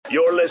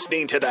You're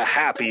listening to The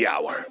Happy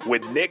Hour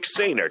with Nick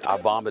Sainert. I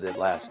vomited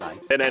last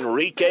night. And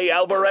Enrique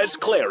Alvarez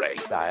Clary.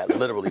 I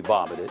literally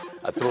vomited.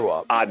 I threw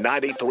up. On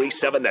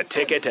 93.7 The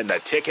Ticket and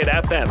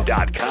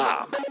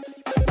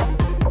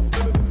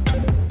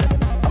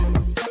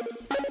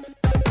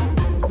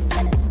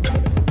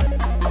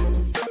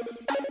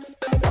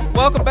theticketfm.com.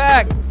 Welcome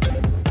back.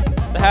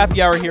 The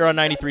Happy Hour here on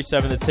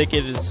 93.7 The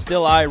Ticket. It is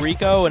still I,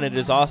 Rico, and it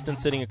is Austin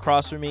sitting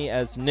across from me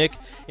as Nick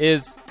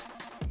is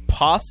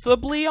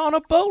possibly on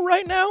a boat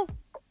right now.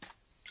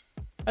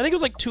 I think it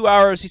was like 2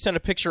 hours. He sent a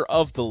picture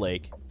of the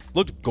lake.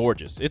 Looked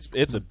gorgeous.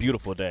 It's a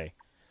beautiful day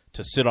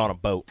to sit on a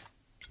boat.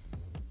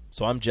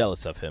 So I'm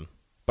jealous of him.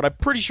 But I'm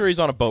pretty sure he's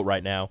on a boat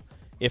right now.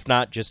 If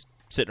not, just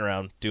sitting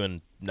around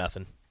doing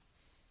nothing.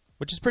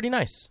 Which is pretty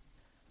nice.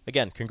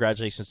 Again,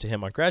 congratulations to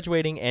him on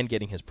graduating and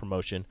getting his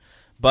promotion.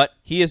 But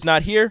he is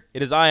not here.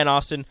 It is I and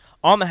Austin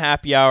on the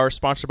Happy Hour,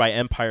 sponsored by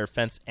Empire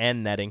Fence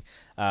and Netting.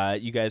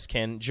 You guys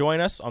can join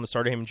us on the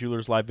Starter Heyman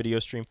Jewelers live video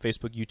stream,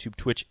 Facebook, YouTube,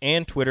 Twitch,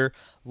 and Twitter.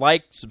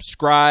 Like,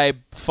 subscribe,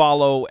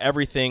 follow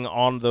everything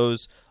on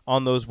those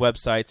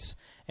websites,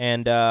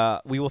 and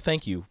we will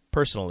thank you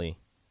personally.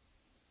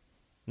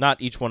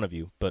 Not each one of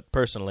you, but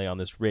personally on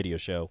this radio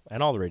show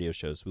and all the radio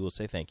shows, we will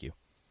say thank you.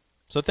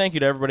 So thank you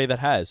to everybody that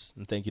has,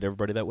 and thank you to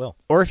everybody that will.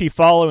 Or if you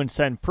follow and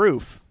send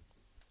proof,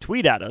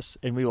 tweet at us,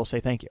 and we will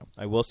say thank you.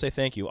 I will say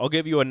thank you. I'll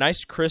give you a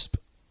nice, crisp,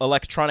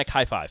 electronic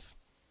high five.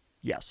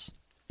 Yes.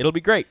 It'll be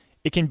great.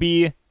 It can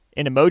be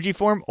in emoji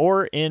form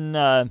or in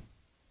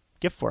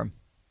GIF form.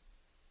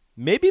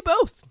 Maybe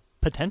both.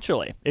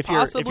 Potentially. If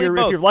Possibly you're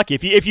both. if you're lucky.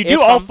 If you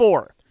do all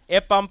four.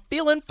 If I'm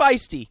feeling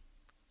feisty,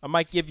 I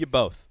might give you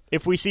both.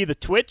 If we see the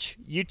Twitch,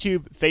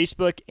 YouTube,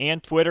 Facebook,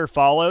 and Twitter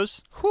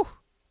follows, whew,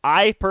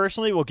 I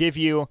personally will give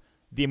you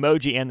the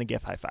emoji and the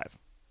GIF high five.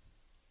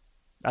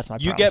 That's my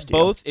promise. You get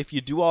both if you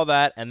do all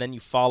that, and then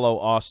you follow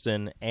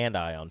Austin and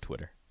I on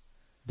Twitter.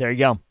 There you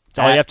go. That's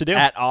all you have to do.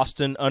 At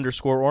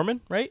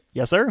Austin_Orman, right?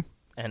 Yes, sir.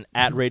 And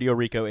at Radio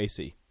Rico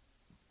AC.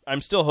 I'm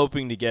still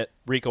hoping to get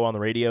Rico on the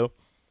radio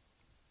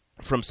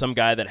from some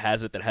guy that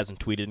has it that hasn't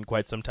tweeted in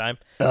quite some time.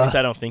 At least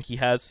I don't think he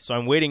has. So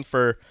I'm waiting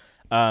for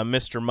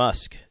Mr.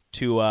 Musk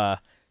to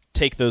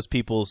take those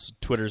people's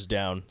Twitters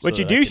down. What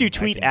you do is you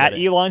tweet at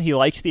Elon. He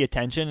likes the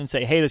attention and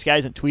say, hey, this guy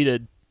hasn't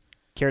tweeted.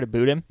 Care to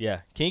boot him?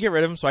 Yeah. Can you get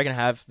rid of him so I can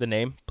have the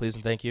name, please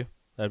and thank you?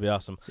 That'd be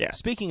awesome. Yeah.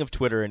 Speaking of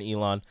Twitter and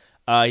Elon,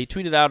 he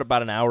tweeted out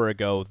about an hour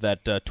ago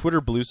that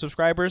Twitter Blue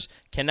subscribers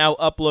can now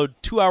upload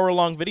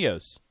 2-hour-long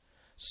videos.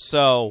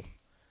 So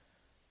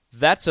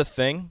that's a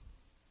thing.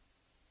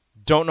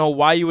 Don't know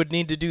why you would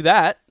need to do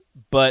that,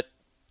 but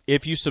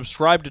if you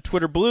subscribe to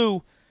Twitter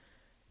Blue,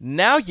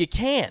 now you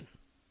can.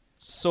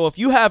 So if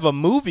you have a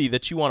movie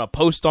that you want to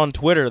post on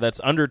Twitter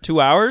that's under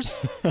 2 hours,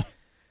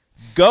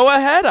 go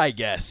ahead, I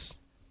guess.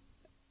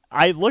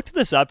 I looked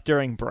this up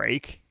during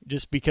break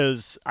just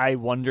because I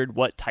wondered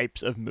what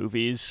types of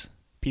movies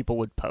people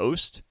would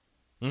post.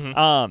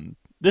 Mm-hmm.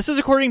 This is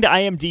according to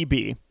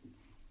IMDb.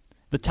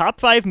 The top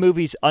 5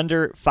 movies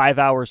under 5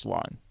 hours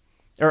long.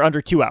 Or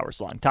under 2 hours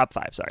long. Top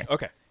 5, sorry.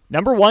 Okay.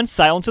 Number 1,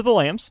 Silence of the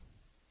Lambs.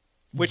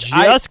 Which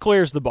just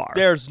clears the bar.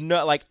 There's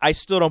no, I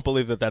still don't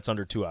believe that that's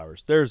under 2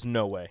 hours. There's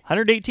no way.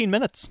 118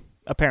 minutes,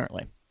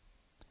 apparently.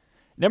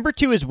 Number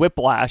 2 is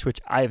Whiplash, which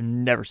I have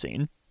never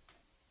seen.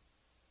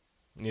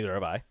 Neither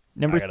have I.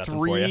 Number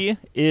 3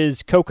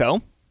 is Coco.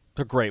 It's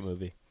a great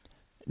movie.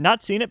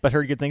 Not seen it, but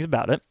heard good things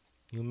about it.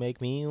 You make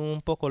me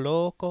un poco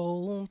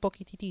loco, un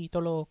poquitito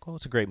loco.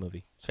 It's a great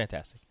movie. It's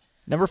fantastic.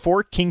 Number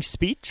 4, King's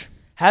Speech.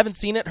 Haven't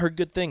seen it, heard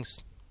good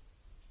things.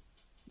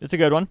 It's a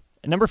good one.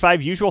 And number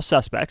 5, Usual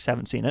Suspects.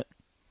 Haven't seen it.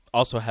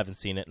 Also haven't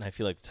seen it, and I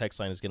feel like the text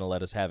line is going to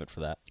let us have it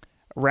for that.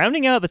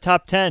 Rounding out the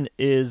top 10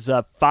 is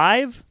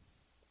 5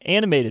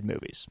 animated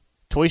movies.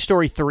 Toy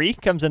Story 3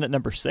 comes in at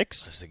number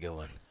 6. That's a good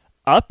one.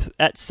 Up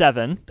at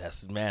 7.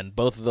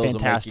 Both of those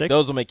Fantastic.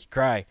 will make you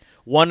cry.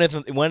 One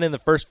in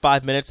the first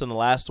 5 minutes and the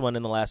last one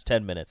in the last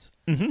 10 minutes.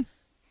 Mm-hmm.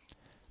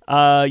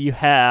 You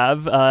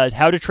have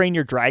How to Train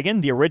Your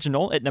Dragon, the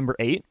original, at number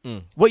 8.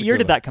 What year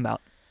did that come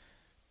out?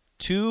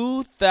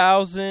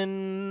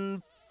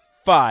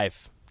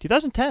 2005.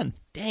 2010.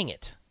 Dang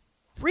it.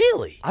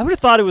 Really? I would have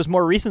thought it was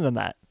more recent than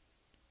that.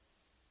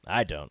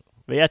 I don't.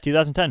 But yeah,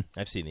 2010.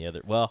 I've seen the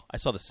other. Well, I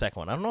saw the second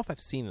one. I don't know if I've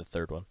seen the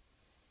third one.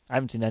 I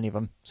haven't seen any of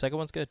them. Second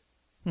one's good.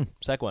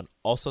 Second one,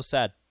 also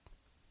sad.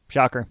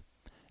 Shocker.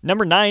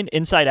 Number 9,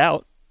 Inside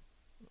Out.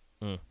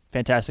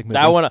 Fantastic movie.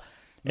 That one,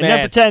 and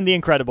number 10, The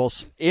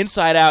Incredibles.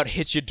 Inside Out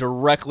hits you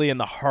directly in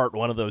the heart,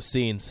 one of those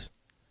scenes.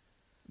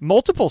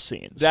 Multiple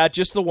scenes.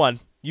 Just the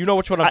one. You know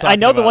which one I'm talking about. I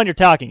know the one you're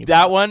talking about.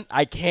 That one,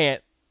 I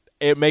can't.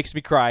 It makes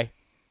me cry.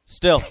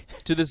 Still,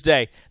 to this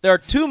day. There are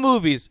 2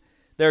 movies.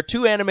 There are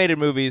 2 animated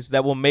movies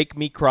that will make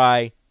me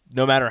cry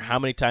no matter how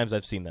many times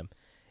I've seen them.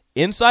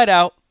 Inside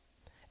Out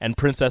and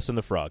Princess and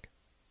the Frog.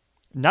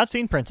 Not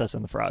seen Princess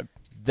and the Frog.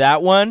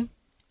 That one,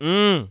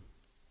 you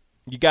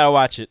got to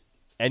watch it,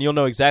 and you'll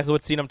know exactly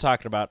what scene I'm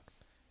talking about.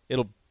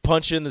 It'll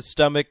punch you in the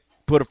stomach,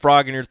 put a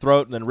frog in your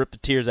throat, and then rip the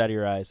tears out of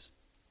your eyes.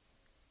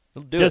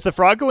 Does the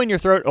frog go in your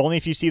throat only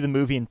if you see the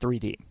movie in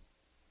 3D?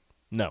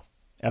 No.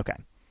 Okay.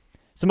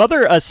 Some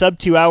other sub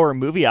 2-hour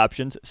movie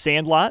options: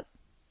 Sandlot,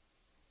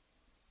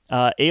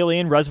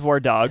 Alien, Reservoir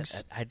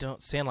Dogs. I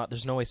don't Sandlot.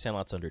 There's no way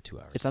Sandlot's under 2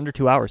 hours. It's under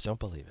 2 hours. Don't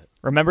believe it.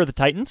 Remember the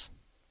Titans?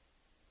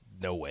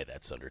 No way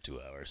that's under 2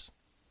 hours.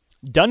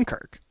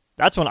 Dunkirk.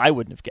 That's one I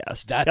wouldn't have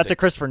guessed. That's a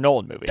Christopher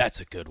Nolan movie. That's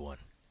a good one.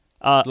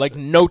 Like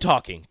no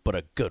talking, but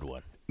a good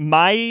one.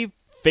 My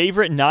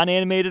favorite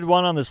non-animated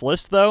one on this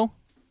list, though,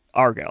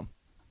 Argo.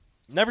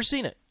 Never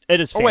seen it. It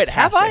is fantastic. Oh, wait,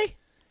 have I?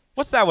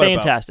 What's that one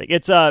Fantastic.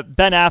 It's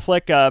Ben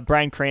Affleck,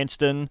 Bryan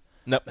Cranston.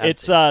 Nope.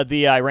 It's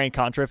the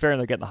Iran-Contra affair, and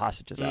they're getting the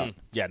hostages out.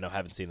 Yeah, no,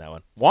 haven't seen that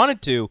one.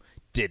 Wanted to,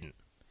 didn't.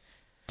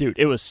 Dude,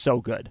 it was so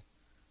good.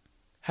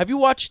 Have you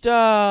watched,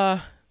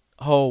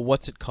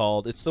 what's it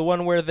called? It's the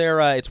one where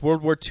it's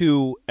World War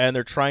II, and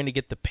they're trying to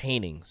get the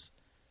paintings.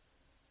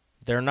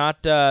 They're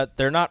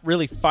not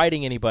really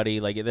fighting anybody.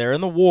 Like, they're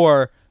in the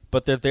war,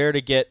 but they're there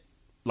to get,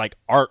 like,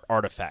 art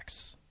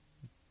artifacts.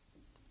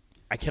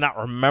 I cannot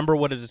remember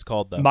what it is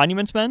called, though.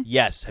 Monuments Men?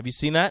 Yes. Have you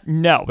seen that?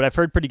 No, but I've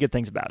heard pretty good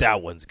things about it.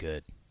 That one's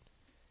good.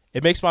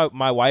 It makes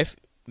my wife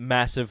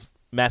massive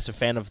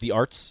fan of the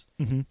arts.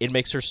 Mm-hmm. It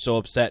makes her so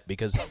upset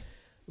because,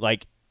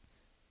 like,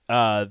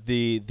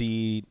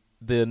 the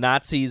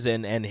Nazis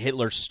and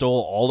Hitler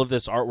stole all of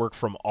this artwork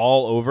from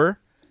all over,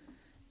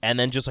 and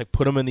then just like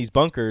put them in these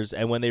bunkers.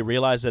 And when they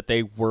realized that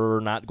they were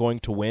not going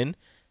to win,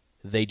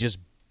 they just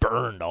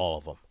burned all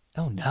of them.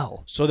 Oh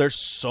no! So there's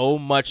so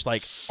much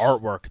like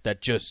artwork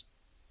that just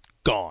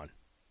gone.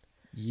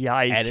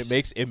 Yikes! And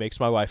it makes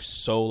my wife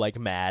so like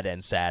mad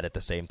and sad at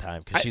the same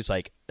time because she's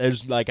like,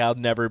 "There's like I'll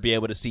never be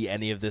able to see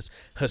any of this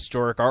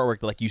historic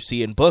artwork like you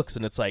see in books,"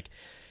 and it's like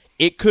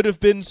it could have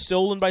been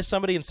stolen by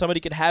somebody and somebody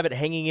could have it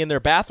hanging in their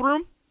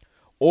bathroom,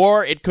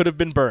 or it could have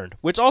been burned,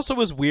 which also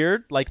was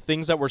weird. Like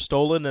things that were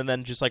stolen and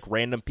then just like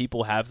random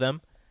people have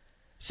them.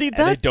 See that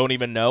and they don't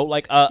even know.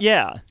 Like,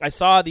 yeah, I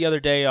saw the other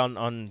day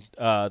on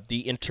the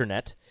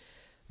internet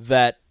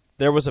that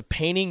there was a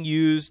painting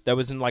used that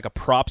was in like a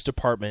props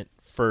department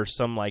for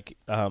some like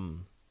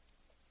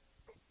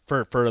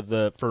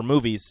for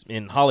movies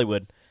in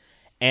Hollywood,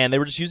 and they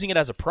were just using it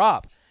as a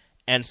prop.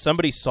 And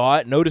somebody saw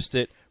it, noticed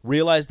it,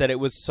 realized that it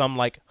was some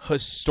like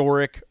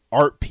historic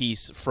art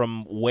piece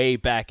from way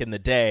back in the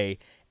day,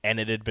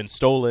 and it had been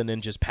stolen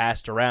and just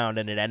passed around,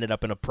 and it ended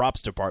up in a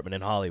props department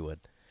in Hollywood.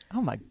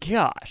 Oh my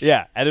gosh!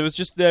 Yeah, and it was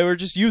just they were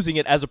just using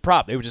it as a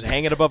prop. They would just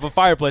hang it above a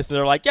fireplace, and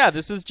they're like, "Yeah,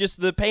 this is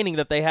just the painting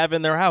that they have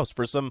in their house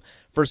for some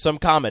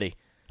comedy."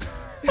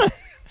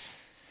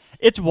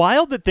 It's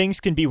wild that things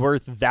can be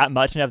worth that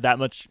much and have that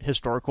much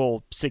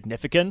historical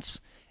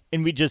significance,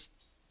 and we just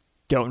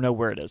don't know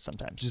where it is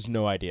sometimes. Just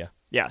no idea.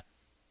 Yeah,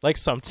 like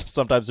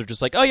sometimes they're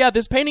just like, "Oh yeah,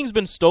 this painting's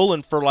been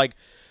stolen for like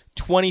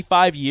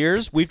 25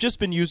 years. We've just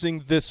been using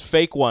this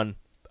fake one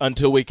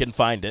until we can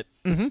find it."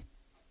 Mm-hmm.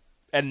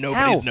 And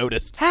nobody's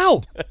noticed.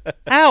 How?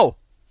 How?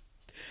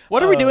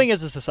 What are we doing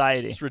as a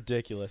society? It's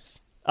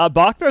ridiculous.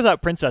 Bach throws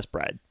out Princess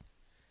Bride.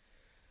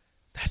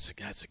 That's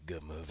a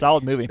good movie.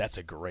 Solid movie. That's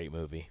a great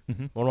movie.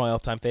 Mm-hmm. One of my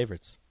all-time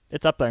favorites.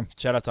 It's up there.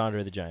 Shout out to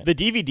Andre the Giant. The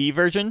DVD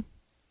version,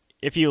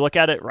 if you look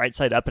at it right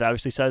side up, it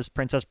obviously says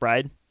Princess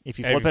Bride. If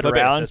you flip it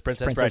around, it says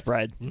Princess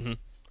Bride. Mm-hmm.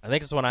 I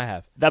think it's the one I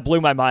have. That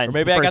blew my mind. Or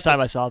maybe the first time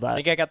I saw that. I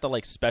think I got the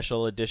like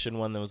special edition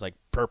one that was like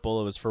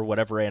purple. It was for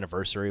whatever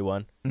anniversary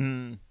one.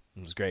 Mm.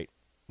 It was great.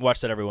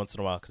 Watch that every once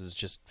in a while because it's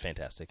just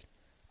fantastic.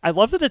 I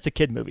love that it's a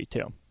kid movie,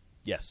 too.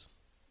 Yes.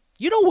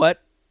 You know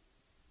what?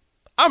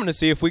 I'm going to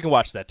see if we can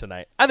watch that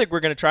tonight. I think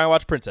we're going to try and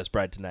watch Princess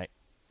Bride tonight.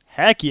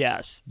 Heck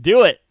yes.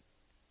 Do it.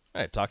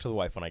 All right, talk to the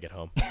wife when I get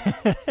home.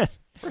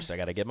 First, I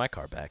got to get my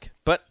car back.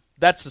 But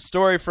that's the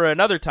story for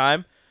another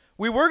time.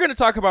 We were going to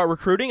talk about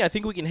recruiting. I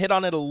think we can hit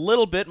on it a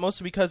little bit,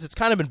 mostly because it's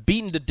kind of been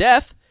beaten to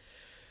death.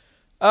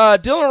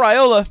 Dylan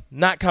Raiola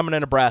not coming to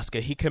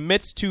Nebraska. He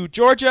commits to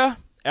Georgia.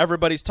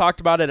 Everybody's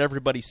talked about it.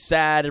 Everybody's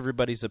sad.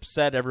 Everybody's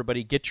upset.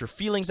 Everybody get your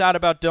feelings out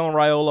about Dylan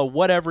Raiola.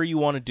 Whatever you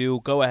want to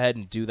do, go ahead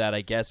and do that, I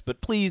guess.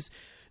 But please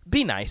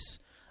be nice.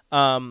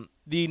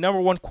 The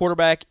number one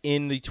quarterback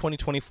in the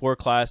 2024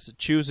 class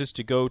chooses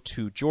to go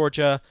to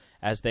Georgia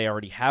as they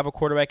already have a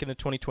quarterback in the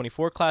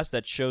 2024 class.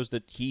 That shows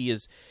that he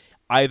is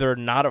either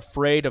not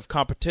afraid of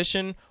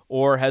competition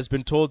or has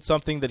been told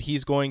something that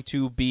he's going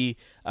to be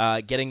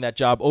getting that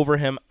job over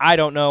him. I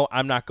don't know.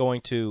 I'm not going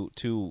to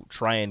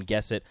try and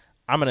guess it.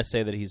 I'm going to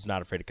say that he's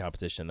not afraid of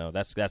competition, though.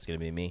 That's going to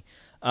be me.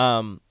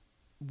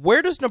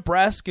 Where does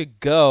Nebraska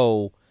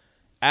go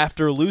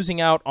after losing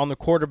out on the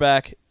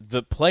quarterback,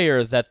 the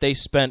player that they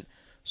spent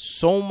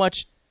so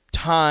much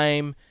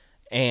time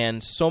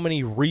and so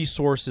many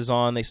resources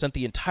on? They sent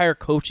the entire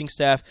coaching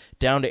staff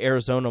down to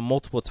Arizona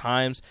multiple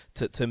times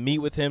to meet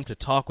with him, to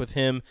talk with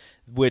him,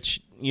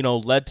 which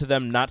led to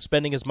them not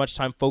spending as much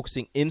time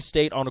focusing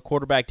in-state on a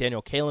quarterback,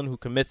 Daniel Kalen, who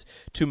commits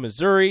to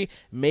Missouri.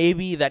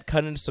 Maybe that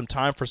cut into some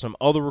time for some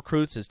other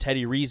recruits as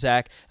Teddy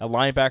Rizak, a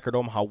linebacker at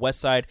Omaha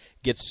Westside,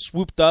 gets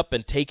swooped up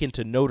and taken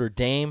to Notre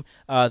Dame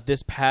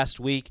this past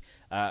week.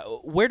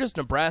 Where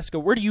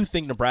do you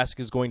think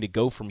Nebraska is going to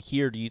go from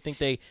here? Do you think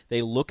they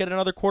look at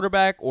another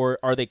quarterback, or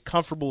are they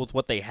comfortable with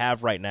what they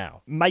have right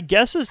now? My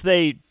guess is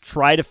they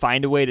try to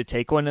find a way to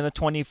take one in the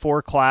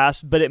 24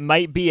 class, but it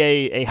might be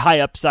a high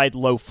upside,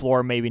 low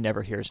floor, maybe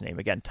never hear his name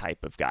again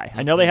type of guy.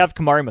 I know they have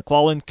Kamari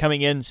McClellan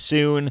coming in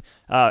soon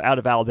out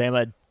of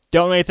Alabama.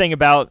 Don't know anything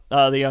about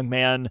the young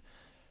man.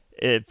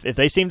 If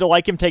they seem to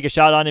like him, take a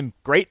shot on him,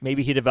 great.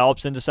 Maybe he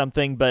develops into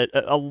something, but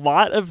a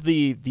lot of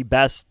the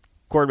best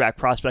quarterback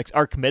prospects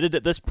are committed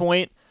at this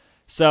point,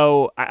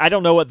 so I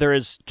don't know what there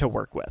is to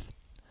work with.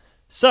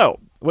 So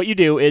what you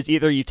do is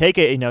either you take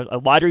a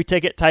lottery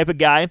ticket type of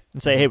guy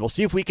and say, hey, we'll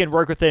see if we can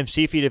work with him,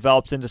 see if he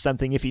develops into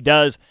something. If he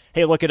does,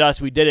 hey, look at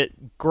us, we did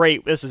it,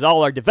 great. This is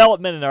all our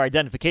development and our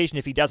identification.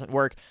 If he doesn't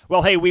work,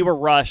 well, hey, we were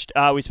rushed.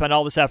 We spent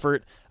all this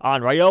effort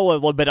on Raiola, a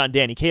little bit on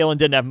Danny Kalen,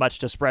 didn't have much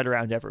to spread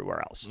around everywhere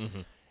else.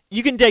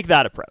 You can take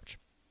that approach.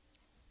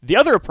 The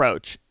other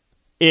approach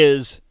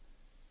is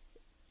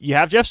you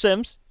have Jeff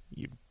Sims.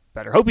 You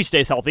better hope he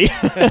stays healthy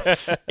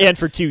and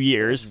for 2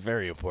 years. It's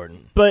very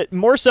important. But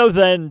more so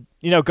than,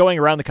 going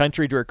around the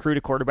country to recruit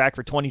a quarterback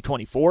for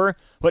 2024,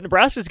 what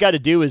Nebraska's got to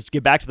do is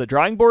get back to the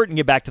drawing board and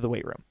get back to the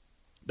weight room.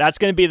 That's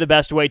going to be the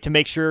best way to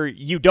make sure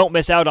you don't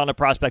miss out on a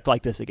prospect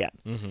like this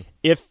again.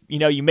 If,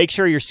 you make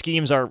sure your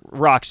schemes are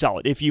rock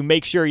solid, if you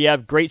make sure you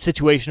have great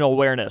situational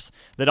awareness,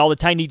 that all the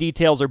tiny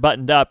details are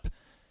buttoned up,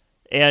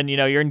 and,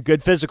 you're in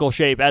good physical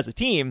shape as a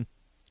team,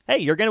 hey,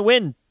 you're going to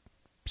win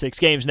 6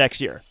 games next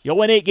year. You'll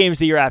win 8 games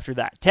the year after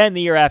that, 10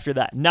 the year after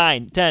that,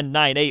 9, 10,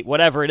 9, 8,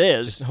 whatever it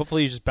is.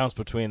 Hopefully you just bounce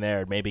between there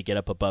and maybe get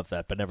up above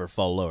that, but never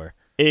fall lower.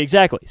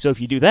 Exactly. So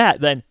if you do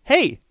that, then,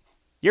 hey,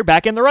 you're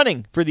back in the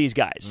running for these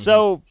guys.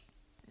 So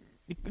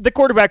the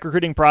quarterback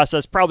recruiting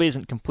process probably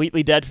isn't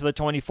completely dead for the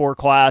 24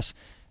 class.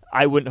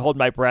 I wouldn't hold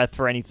my breath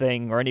for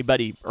anything or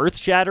anybody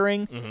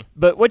earth-shattering.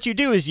 But what you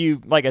do is you,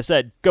 like I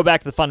said, go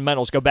back to the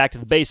fundamentals, go back to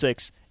the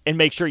basics, and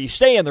make sure you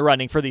stay in the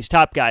running for these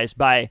top guys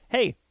by,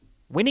 hey,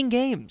 winning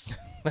games.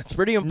 That's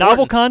pretty important.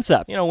 Novel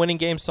concept. Winning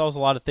games solves a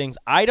lot of things.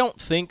 I don't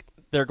think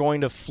they're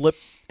going to flip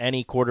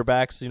any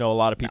quarterbacks. A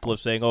lot of people are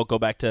saying, go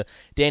back to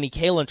Danny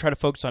Kalen, try to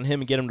focus on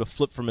him and get him to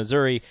flip from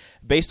Missouri.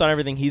 Based on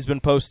everything he's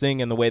been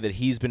posting and the way that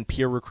he's been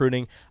peer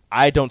recruiting,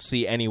 I don't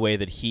see any way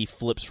that he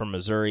flips from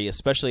Missouri,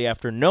 especially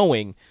after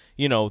knowing,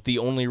 the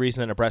only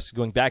reason that Nebraska's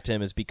going back to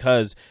him is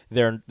because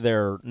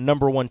their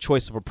number one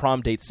choice of a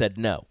prom date said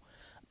no.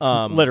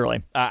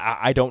 Literally.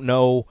 I don't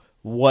know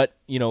what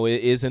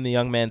is in the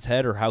young man's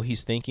head or how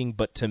he's thinking,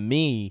 but to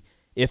me,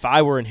 if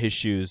I were in his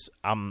shoes,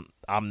 I'm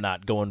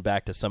not going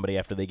back to somebody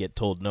after they get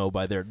told no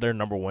by their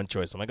number one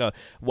choice. I'm like,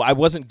 I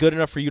wasn't good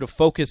enough for you to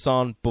focus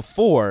on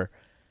before,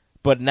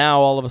 but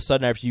now all of a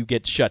sudden after you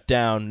get shut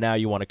down, now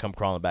you want to come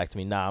crawling back to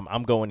me. Nah,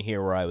 I'm going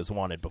here where I was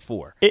wanted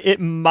before. It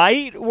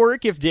might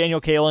work if Daniel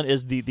Kalen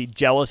is the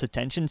jealous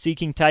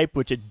attention-seeking type,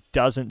 which it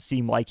doesn't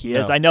seem like he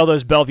is. I know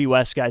those Bellevue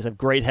West guys have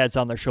great heads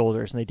on their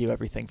shoulders, and they do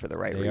everything for the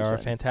right reason. They are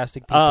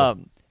fantastic people.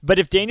 But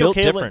if Daniel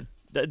Built Kalen...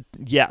 different.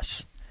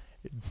 Yes.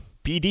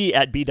 BD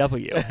at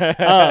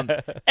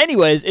BW.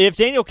 Anyways, if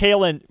Daniel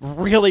Kalen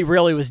really,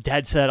 really was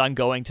dead set on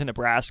going to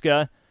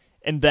Nebraska,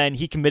 and then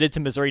he committed to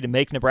Missouri to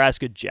make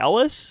Nebraska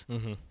jealous,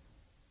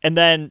 and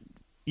then,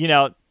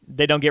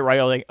 they don't get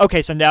Raiola.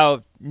 Okay, so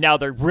now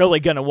they're really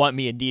going to want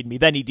me and need me.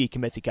 Then he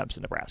decommits, he comes to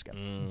Nebraska.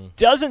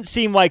 Doesn't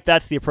seem like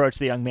that's the approach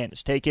the young man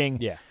is taking.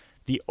 Yeah.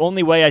 The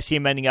only way I see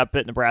him ending up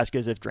at Nebraska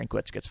is if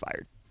Drinkwitz gets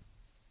fired.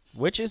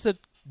 Which is a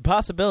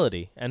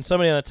possibility. And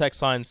somebody on the text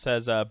line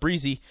says,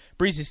 Breezy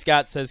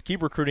Scott says,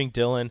 keep recruiting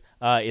Dylan.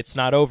 It's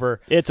not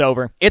over. It's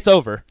over. It's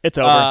over. It's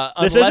over.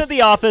 This isn't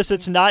The Office.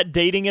 It's not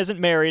dating isn't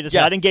married. It's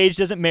not engaged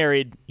isn't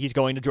married. He's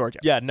going to Georgia.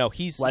 Yeah, no,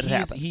 he's not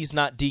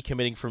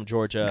decommitting from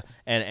Georgia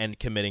and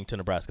committing to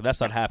Nebraska. That's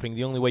not happening.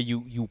 The only way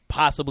you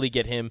possibly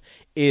get him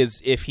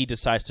is if he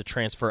decides to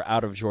transfer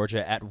out of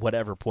Georgia at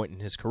whatever point in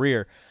his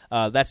career.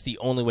 That's the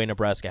only way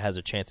Nebraska has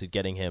a chance at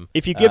getting him.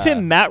 If you give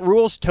him Matt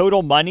Rule's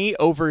total money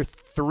over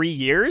 3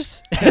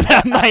 years,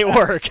 that might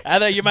work. I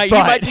thought you might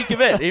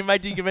decommit. He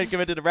might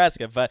commit to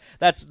Nebraska, but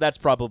that's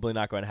probably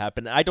not going to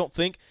happen. I don't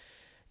think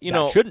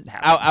that shouldn't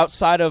happen.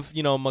 Outside of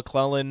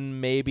McClellan,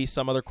 maybe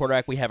some other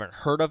quarterback we haven't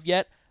heard of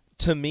yet.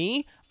 To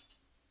me,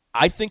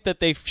 I think that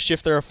they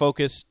shift their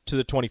focus to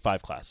the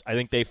 25 class. I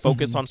think they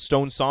focus on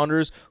Stone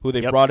Saunders, who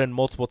they've brought in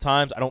multiple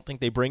times. I don't think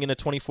they bring in a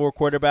 24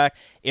 quarterback.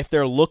 If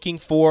they're looking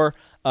for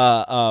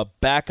a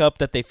backup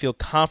that they feel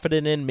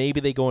confident in, maybe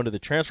they go into the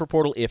transfer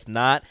portal. If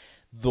not,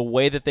 the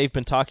way that they've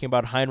been talking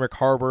about Heinrich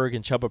Harburg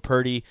and Chubba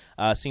Purdy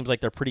seems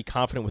like they're pretty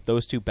confident with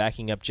those two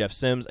backing up Jeff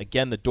Sims.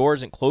 Again, the door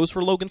isn't closed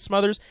for Logan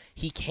Smothers.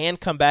 He can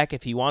come back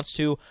if he wants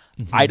to.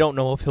 I don't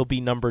know if he'll be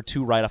number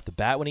 2 right off the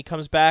bat when he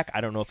comes back.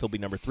 I don't know if he'll be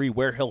number 3,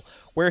 where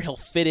he'll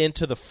fit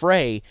into the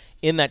fray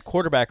in that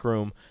quarterback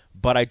room.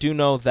 But I do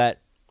know that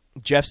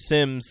Jeff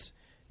Sims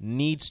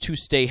needs to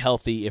stay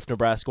healthy if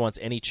Nebraska wants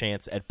any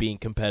chance at being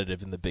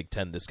competitive in the Big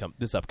Ten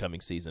this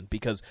upcoming season.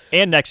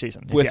 And next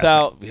season.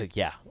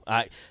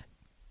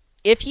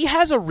 If he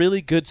has a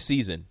really good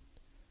season,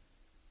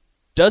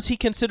 does he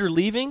consider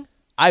leaving?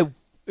 I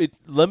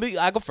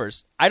I'll go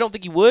first. I don't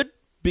think he would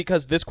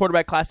because this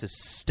quarterback class is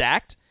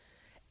stacked,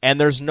 and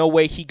there's no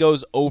way he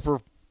goes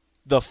over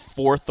the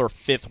 4th or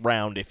 5th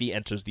round if he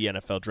enters the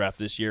NFL draft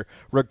this year,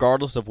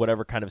 regardless of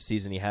whatever kind of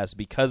season he has,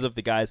 because of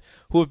the guys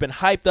who have been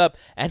hyped up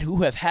and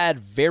who have had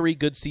very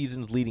good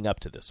seasons leading up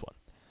to this one.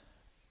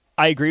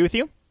 I agree with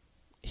you.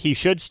 He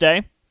should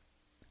stay.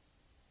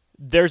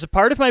 There's a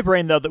part of my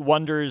brain, though, that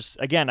wonders,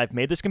 again, I've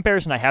made this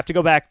comparison, I have to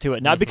go back to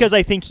it, not because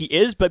I think he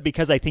is, but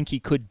because I think he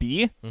could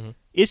be.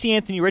 Is he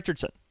Anthony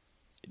Richardson?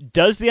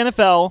 Does the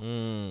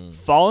NFL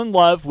fall in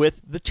love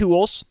with the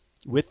tools,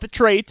 with the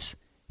traits?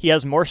 He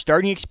has more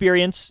starting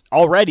experience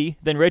already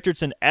than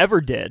Richardson ever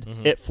did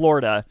at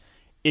Florida.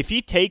 If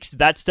he takes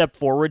that step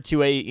forward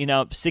to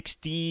a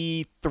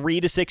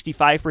 63 to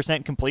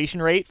 65%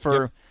 completion rate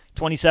for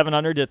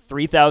 2,700 to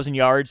 3,000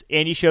 yards,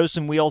 and he shows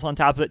some wheels on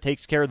top of it,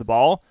 takes care of the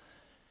ball,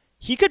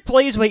 he could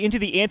play his way into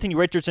the Anthony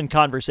Richardson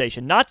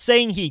conversation. Not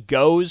saying he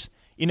goes,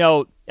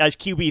 as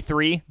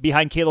QB3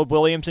 behind Caleb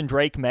Williams and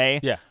Drake May.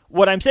 Yeah.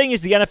 What I'm saying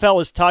is the NFL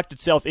has talked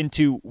itself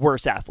into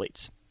worse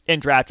athletes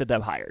and drafted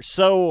them higher.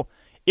 So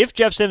if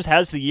Jeff Sims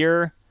has the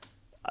year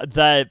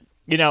that,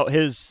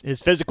 his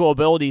physical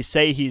abilities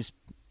say he's,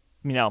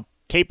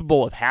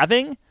 capable of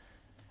having,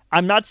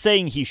 I'm not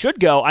saying he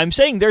should go. I'm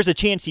saying there's a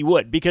chance he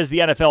would because the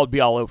NFL would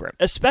be all over him.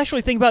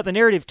 Especially think about the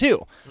narrative,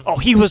 too. Oh,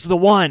 he was the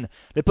one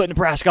that put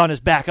Nebraska on his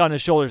back, on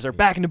his shoulders. They're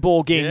back in the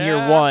bowl game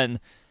year one.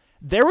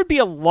 There would be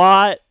a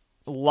lot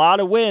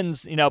of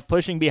wins,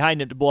 pushing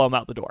behind him to blow him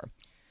out the door.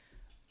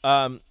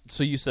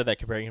 So you said that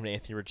comparing him to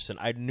Anthony Richardson.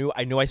 I knew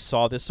I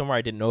saw this somewhere.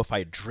 I didn't know if I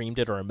had dreamed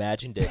it or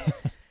imagined it.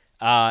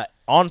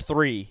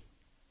 On3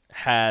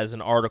 has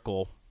an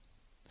article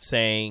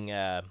saying,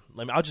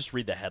 I'll just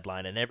read the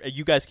headline, and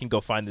you guys can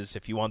go find this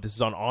if you want. This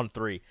is on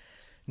On3.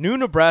 New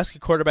Nebraska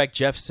quarterback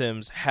Jeff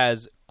Sims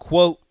has,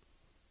 quote,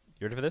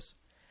 you ready for this?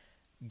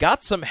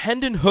 Got some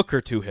Hendon Hooker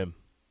to him.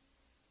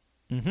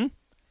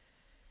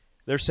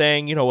 They're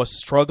saying, a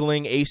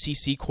struggling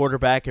ACC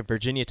quarterback at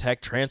Virginia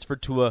Tech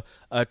transferred to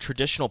a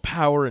traditional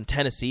power in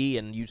Tennessee,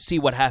 and you see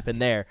what happened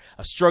there.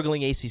 A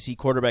struggling ACC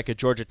quarterback at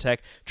Georgia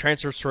Tech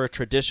transfers for a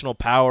traditional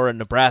power in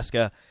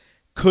Nebraska.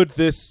 Could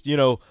this,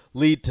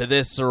 lead to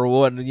this or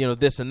what,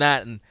 this and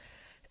that? And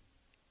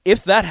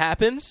if that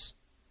happens,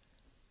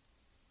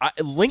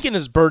 Lincoln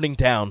is burning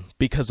down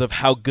because of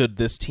how good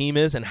this team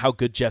is and how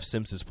good Jeff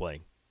Sims is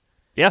playing.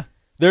 Yeah.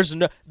 There's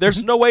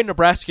no way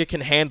Nebraska can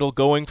handle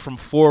going from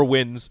 4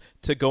 wins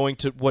to going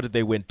to, what did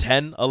they win,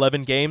 10,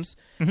 11 games?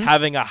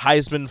 Having a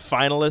Heisman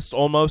finalist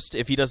almost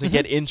if he doesn't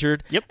get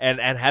injured, and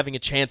having a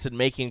chance at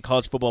making a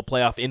college football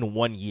playoff in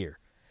 1 year.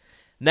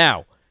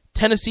 Now,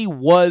 Tennessee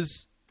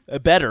was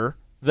better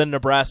than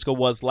Nebraska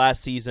was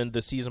last season,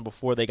 the season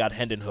before they got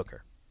Hendon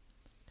Hooker.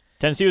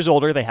 Tennessee was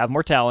older. They have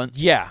more talent.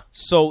 Yeah,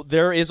 so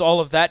there is all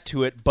of that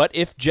to it. But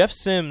if Jeff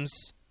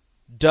Sims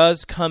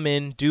does come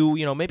in,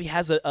 maybe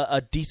has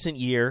a decent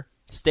year,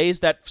 stays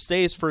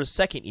for his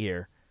second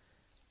year,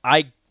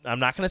 I'm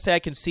not going to say I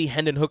can see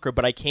Hendon Hooker,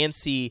 but I can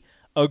see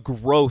a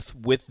growth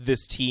with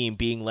this team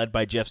being led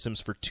by Jeff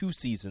Sims for 2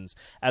 seasons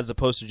as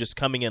opposed to just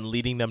coming in,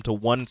 leading them to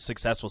 1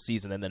 successful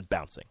season and then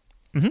bouncing.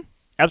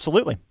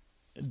 Absolutely.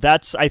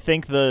 That's, I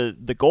think,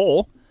 the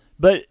goal.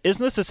 But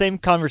isn't this the same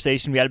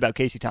conversation we had about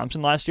Casey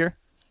Thompson last year?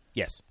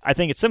 Yes. I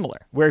think it's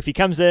similar, where if he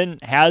comes in,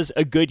 has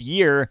a good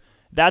year,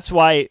 that's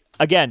why,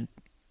 again,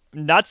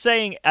 not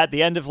saying at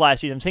the end of last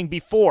season, I'm saying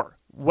before,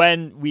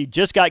 when we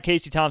just got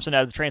Casey Thompson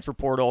out of the transfer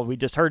portal, we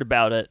just heard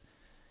about it,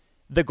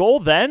 the goal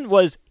then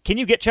was, can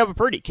you get Chuba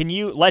Purdy? Can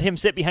you let him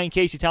sit behind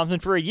Casey Thompson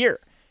for a year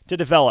to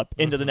develop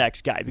into the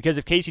next guy? Because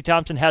if Casey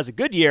Thompson has a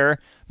good year,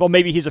 well,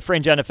 maybe he's a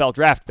fringe NFL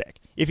draft pick.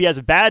 If he has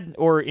a bad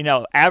or,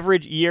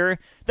 average year,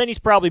 then he's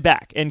probably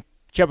back. And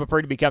Chuba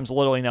Purdy becomes a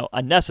little,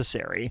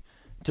 unnecessary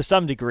to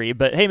some degree.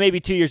 But, hey,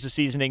 maybe 2 years of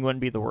seasoning wouldn't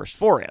be the worst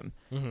for him.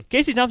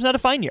 Casey Thompson had a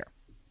fine year.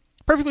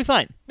 Perfectly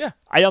fine. Yeah.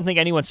 I don't think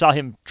anyone saw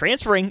him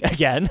transferring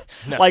again,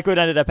 like what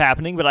ended up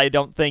happening, but I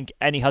don't think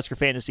any Husker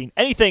fan has seen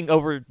anything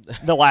over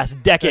the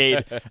last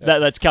decade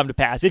that's come to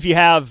pass. If you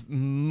have,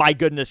 my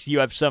goodness, you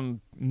have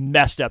some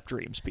messed up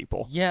dreams,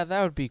 people. Yeah,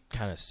 that would be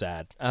kind of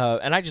sad.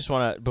 And I just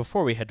want to,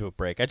 before we head to a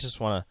break, I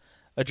just want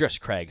to address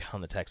Craig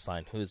on the text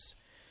line, who's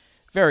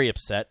very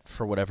upset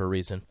for whatever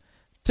reason.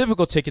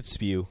 Typical ticket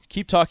spew.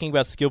 Keep talking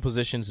about skill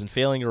positions and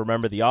failing to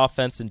remember the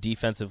offense and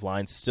defensive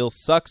lines still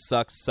suck.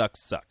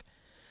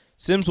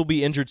 Sims will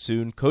be injured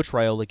soon. Coach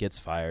Raiola gets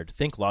fired.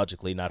 Think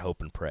logically, not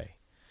hope and pray.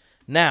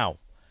 Now,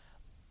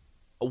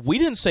 we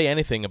didn't say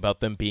anything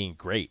about them being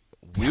great.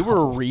 We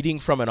were reading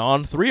from an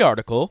On3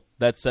 article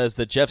that says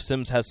that Jeff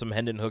Sims has some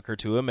Hendon Hooker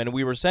to him, and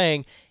we were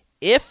saying,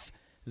 if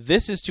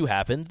this is to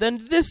happen,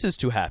 then this is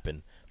to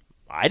happen.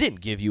 I didn't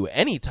give you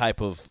any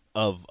type of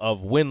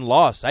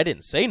win-loss. I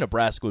didn't say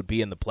Nebraska would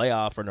be in the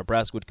playoff or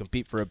Nebraska would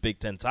compete for a Big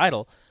Ten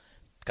title,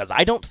 because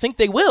I don't think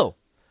they will.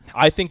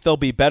 I think they'll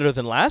be better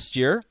than last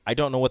year. I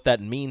don't know what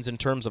that means in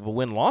terms of a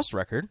win-loss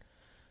record.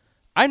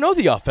 I know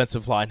the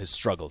offensive line has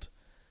struggled.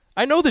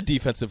 I know the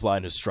defensive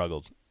line has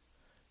struggled.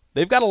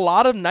 They've got a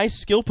lot of nice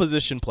skill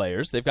position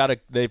players. They've got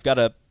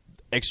a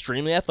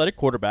extremely athletic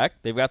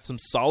quarterback. They've got some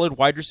solid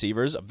wide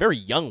receivers, a very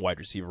young wide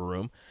receiver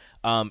room.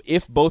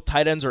 If both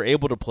tight ends are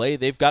able to play,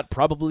 they've got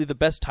probably the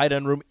best tight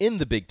end room in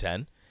the Big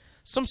Ten.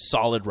 Some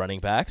solid running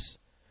backs.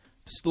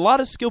 A lot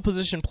of skill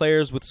position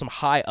players with some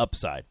high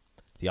upside.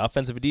 The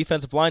offensive and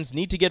defensive lines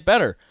need to get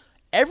better.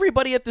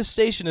 Everybody at this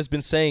station has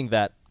been saying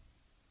that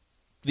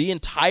the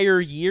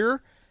entire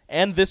year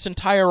and this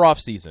entire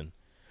offseason.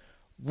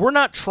 We're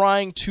not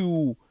trying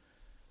to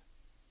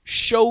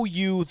show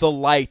you the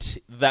light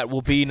that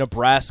will be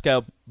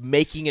Nebraska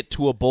making it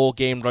to a bowl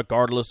game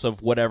regardless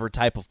of whatever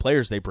type of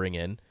players they bring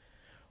in.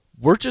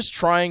 We're just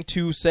trying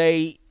to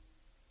say,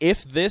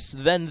 if this,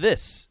 then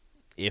this.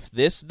 If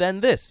this,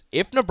 then this.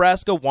 If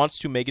Nebraska wants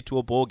to make it to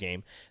a bowl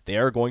game, they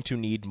are going to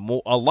need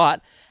a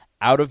lot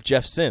out of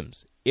Jeff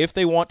Sims. If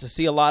they want to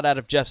see a lot out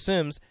of Jeff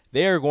Sims,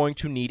 they are going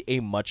to need a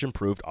much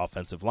improved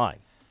offensive line.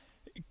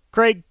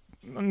 Craig,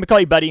 I'm going to call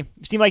you buddy. You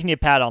seem like you need a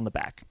pat on the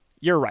back.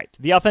 You're right.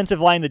 The offensive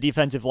line, the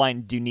defensive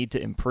line do need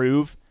to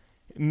improve.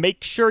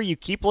 Make sure you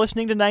keep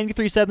listening to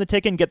 93.7 The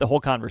Ticket and get the whole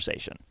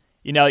conversation.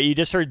 You know, you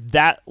just heard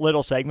that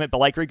little segment, but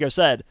like Rico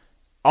said,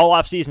 all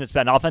offseason it's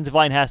been offensive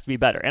line has to be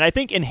better. And I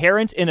think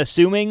inherent in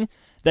assuming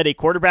that a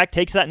quarterback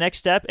takes that next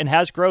step and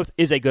has growth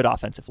is a good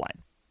offensive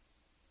line.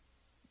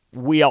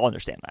 We all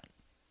understand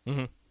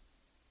that.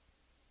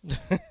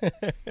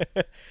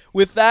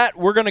 With that,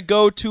 we're going to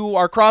go to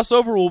our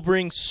crossover. We'll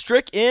bring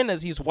Strick in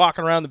as he's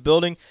walking around the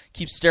building,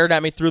 keeps staring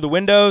at me through the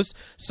windows.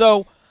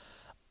 So,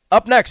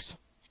 up next,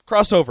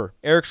 crossover.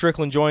 Eric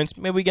Strickland joins.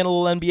 Maybe we get a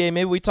little NBA.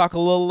 Maybe we talk a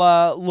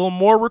little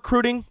more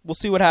recruiting. We'll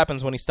see what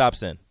happens when he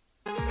stops in.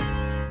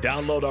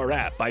 Download our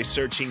app by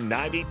searching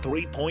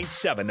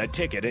 93.7 The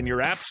Ticket in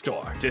your app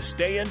store to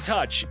stay in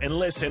touch and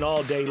listen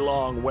all day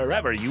long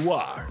wherever you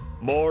are.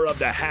 More of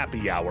the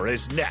happy hour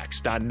is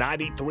next on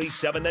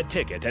 93.7 The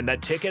Ticket and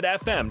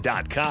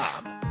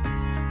theticketfm.com.